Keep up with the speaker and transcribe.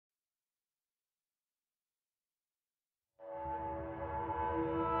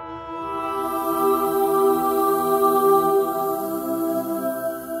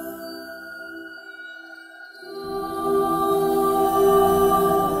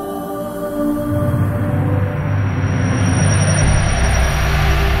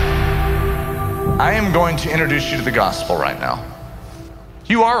I'm going to introduce you to the gospel right now.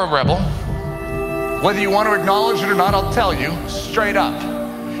 You are a rebel. Whether you want to acknowledge it or not, I'll tell you straight up.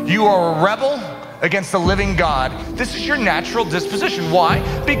 You are a rebel against the living God. This is your natural disposition. Why?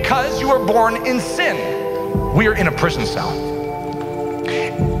 Because you were born in sin. We are in a prison cell.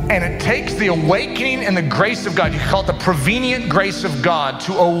 And it takes the awakening and the grace of God, you call it the prevenient grace of God,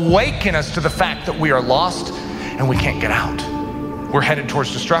 to awaken us to the fact that we are lost and we can't get out. We're headed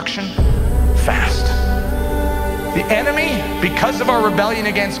towards destruction fast. The enemy, because of our rebellion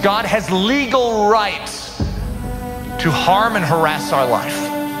against God, has legal rights to harm and harass our life.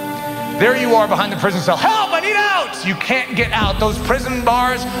 There you are behind the prison cell. Help, I need out! You can't get out. Those prison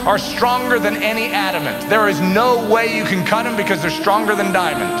bars are stronger than any adamant. There is no way you can cut them because they're stronger than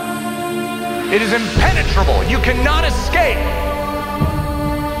diamond. It is impenetrable. You cannot escape.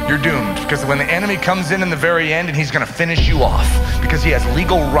 You're doomed, because when the enemy comes in the very end, and he's going to finish you off because he has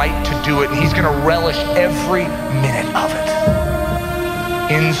legal right to do it, and he's going to relish every minute of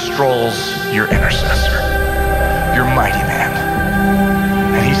it. In strolls your intercessor, your mighty man.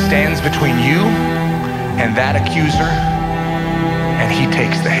 And he stands between you and that accuser, and he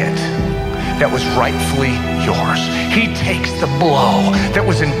takes the hit that was rightfully yours. He takes the blow that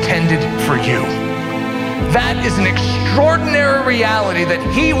was intended for you. That is an extraordinary reality, that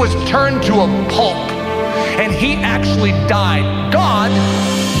he was turned to a pulp and he actually died. God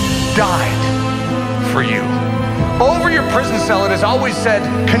died for you. Over your prison cell, it has always said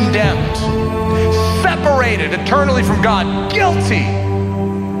condemned, separated eternally from God, guilty.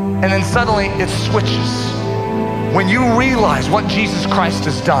 And then suddenly it switches. When you realize what Jesus Christ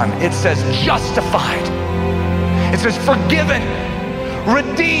has done, it says justified. It says forgiven,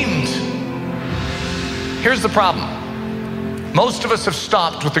 redeemed. Here's the problem. Most of us have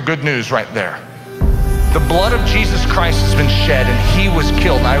stopped with the good news right there. The blood of Jesus Christ has been shed and he was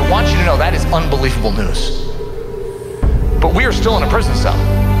killed. And I want you to know that is unbelievable news. But we are still in a prison cell.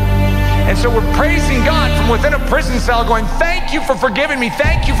 And so we're praising God from within a prison cell, going, thank you for forgiving me.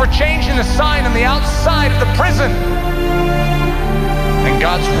 Thank you for changing the sign on the outside of the prison. And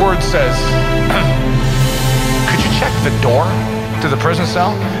God's word says, could you check the door to the prison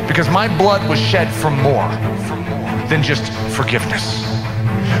cell? Because my blood was shed for more than just forgiveness.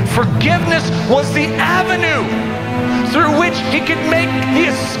 Forgiveness was the avenue through which he could make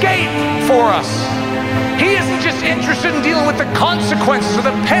the escape for us. He isn't just interested in dealing with the consequences or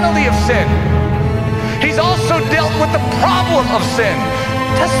the penalty of sin. He's also dealt with the problem of sin.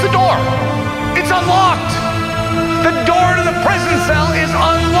 Test the door. It's unlocked. The door to the prison cell is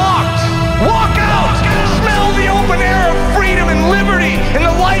unlocked. Walk out. Smell the open air of freedom and liberty in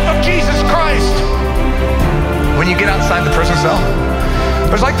the life of Jesus Christ. When you get outside the prison cell,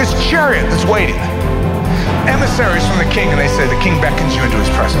 there's like this chariot that's waiting. Emissaries from the king, and they say the king beckons you into his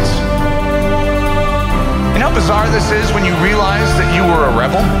presence. You know how bizarre this is when you realize that you were a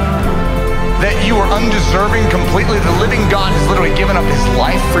rebel? That you were undeserving completely. The living God has literally given up his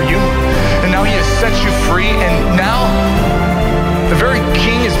life for you, and now he has set you free, and now the very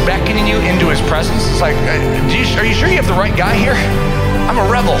king is beckoning you into his presence. It's like, are you sure you have the right guy here? I'm a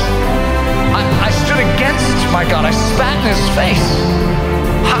rebel. I stood against my God. I spat in his face.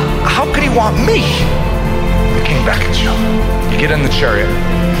 How could he want me? The king beckons you. You get in the chariot.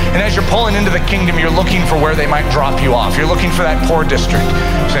 And as you're pulling into the kingdom, you're looking for where they might drop you off. You're looking for that poor district.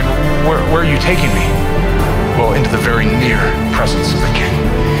 You're saying, where are you taking me? Well, into the very near presence of the king.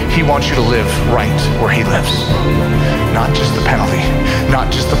 He wants you to live right where he lives. Not just the penalty, not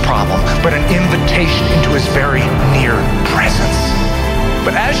just the problem, but an invitation into his very near presence.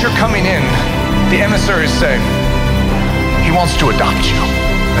 But as you're coming in, the emissaries say, he wants to adopt you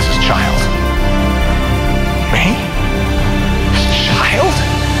as his child. Me? His child?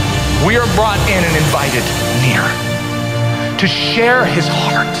 We are brought in and invited near to share his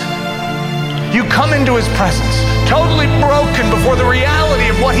heart. You come into his presence, totally broken before the reality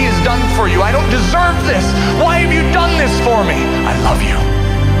of what he has done for you. I don't deserve this. Why have you done this for me? I love you.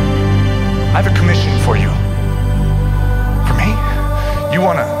 I have a commission for you. For me? You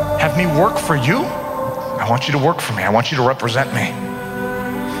want to have me work for you? I want you to work for me. I want you to represent me.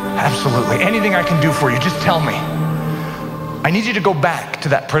 Absolutely. Anything I can do for you, just tell me. I need you to go back to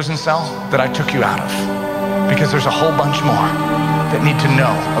that prison cell that I took you out of, because there's a whole bunch more that need to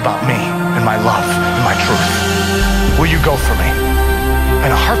know about me and my love and my truth. Will you go for me?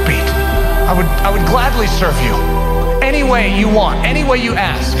 In a heartbeat, I would gladly serve you any way you want, any way you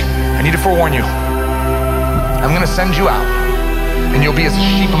ask. I need to forewarn you. I'm going to send you out, and you'll be as a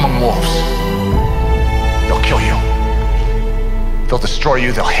sheep among wolves. They'll kill you. They'll destroy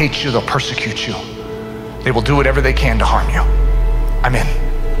you. They'll hate you. They'll persecute you. They will do whatever they can to harm you. I'm in.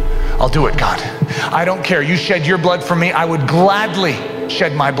 I'll do it, God. I don't care. You shed your blood for me. I would gladly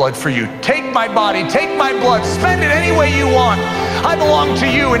shed my blood for you. Take my body, take my blood, spend it any way you want. I belong to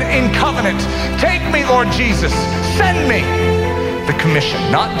you in covenant. Take me, Lord Jesus. Send me. The commission,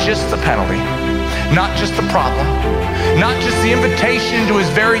 not just the penalty, not just the problem, not just the invitation into his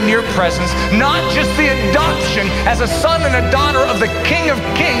very near presence, not just the adoption as a son and a daughter of the King of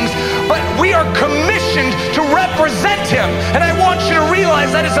Kings, but we are commissioned to represent him. And I want you to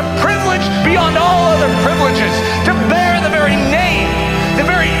realize that it's a privilege beyond all other privileges to bear the very name, the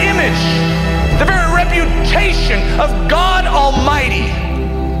very image, the very reputation of God Almighty.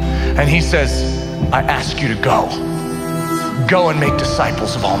 And he says, I ask you to go. Go and make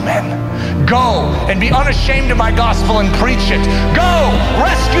disciples of all men. Go and be unashamed of my gospel and preach it. Go,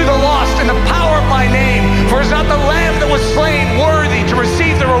 rescue the lost in the power of my name. For is not the lamb that was slain worthy to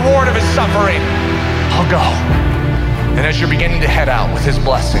receive the reward of his suffering. I'll go. And as you're beginning to head out with his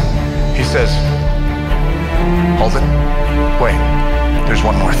blessing, he says, hold it. Wait, there's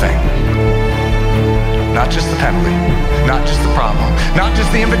one more thing. Not just the penalty, not just the problem, not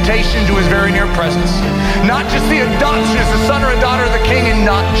just the invitation to his very near presence, not just the adoption as a son or a daughter of the King, and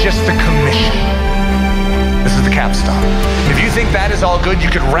not just the commission. This is the capstone. If you think that is all good, you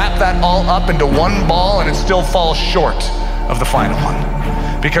could wrap that all up into one ball and it still falls short of the final one.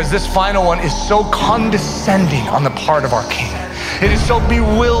 Because this final one is so condescending on the part of our King. It is so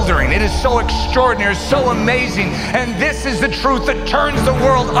bewildering. It is so extraordinary, so amazing. And this is the truth that turns the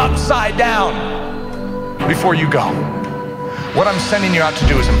world upside down. Before you go, what I'm sending you out to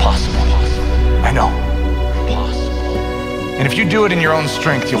do is impossible. I know. Impossible. And if you do it in your own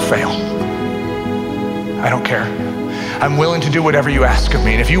strength, you'll fail. I don't care. I'm willing to do whatever you ask of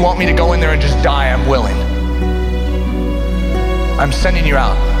me. And if you want me to go in there and just die, I'm willing. I'm sending you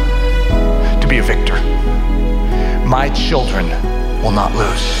out to be a victor. My children will not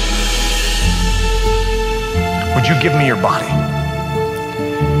lose. Would you give me your body?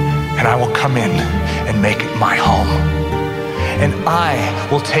 And I will come in and make it my home. And I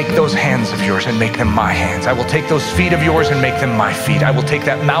will take those hands of yours and make them my hands. I will take those feet of yours and make them my feet. I will take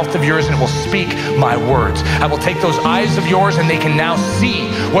that mouth of yours and it will speak my words. I will take those eyes of yours and they can now see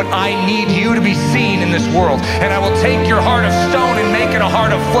what I need you to be seen in this world. And I will take your heart of stone and make it a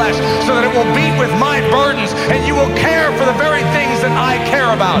heart of flesh so that it will beat with my burdens and you will care for the very things that I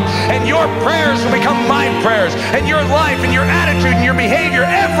care about. And your prayers will become my prayers. And your life and your attitude and your behavior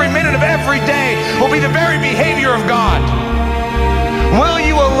every minute of every day will be the very behavior of God. Will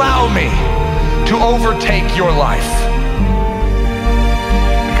you allow me to overtake your life?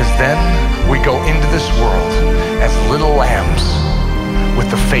 Because then we go into this world as little lambs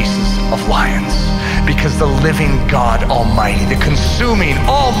with the faces of lions. Because the living God Almighty, the consuming,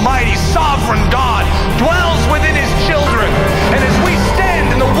 almighty, sovereign God dwells within his children. And as we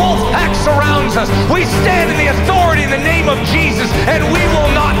stand and the wolf pack surrounds us, we stand in the authority in the name of Jesus, and we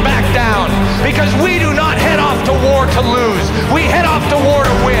will not back down. Because we do not head off to war to lose. We head off to war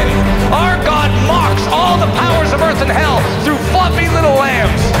to win. Our God mocks all the powers of earth and hell through fluffy little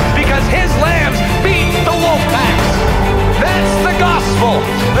lambs. Because his lambs beat the wolf packs. That's the gospel.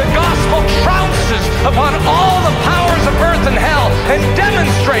 The gospel trounces upon all the powers of earth and hell and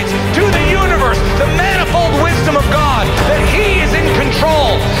demonstrates to the universe the manifold wisdom of God, that he is in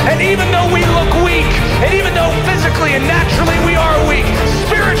control. And even though we look weak, and even though physically and naturally we are weak,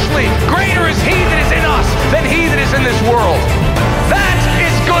 spiritually greater is he that is in us than he that is in this world. That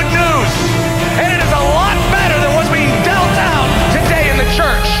is good news. And it is a lot better than what's being dealt out today in the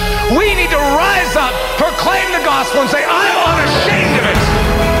church. We need to rise up, proclaim the gospel, and say, I'm unashamed of it.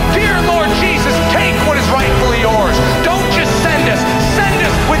 Dear Lord Jesus, take what is rightfully yours. Don't just send us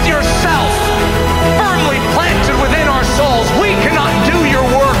with yourself firmly planted within our souls. We cannot do your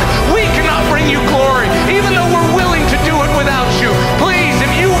work. We cannot bring you glory, even though we're willing to do it without you. Please,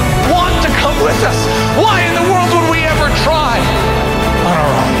 if you want to come with us, why in the world would we ever try on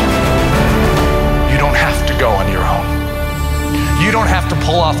our own? You don't have to go on your own. You don't have to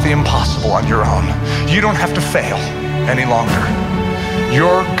pull off the impossible on your own. You don't have to fail any longer.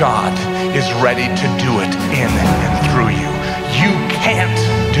 Your God is ready to do it in and through you. You can't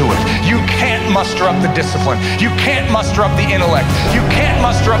do it. You can't muster up the discipline. You can't muster up the intellect. You can't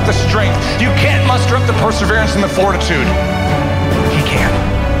muster up the strength. You can't muster up the perseverance and the fortitude. He can.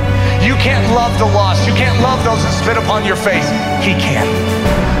 You can't love the lost. You can't love those that spit upon your face. He can.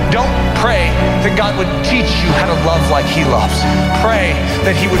 Don't pray that God would teach you how to love like he loves. Pray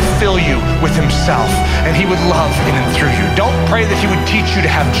that he would fill you with himself and he would love in and through you. Don't pray that he would teach you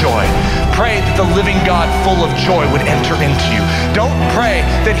to have joy. Pray that the living God full of joy would enter into you. Don't pray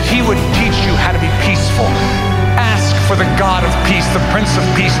that he would teach you how to be peaceful. Ask for the God of peace, the Prince of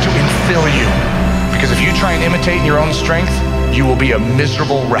Peace, to infill you. Because if you try and imitate in your own strength, you will be a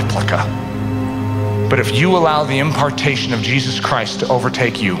miserable replica. But if you allow the impartation of Jesus Christ to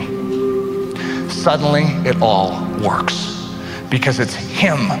overtake you, suddenly it all works. Because it's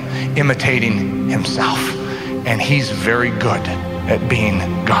him imitating himself. And he's very good at being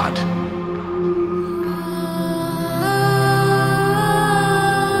God.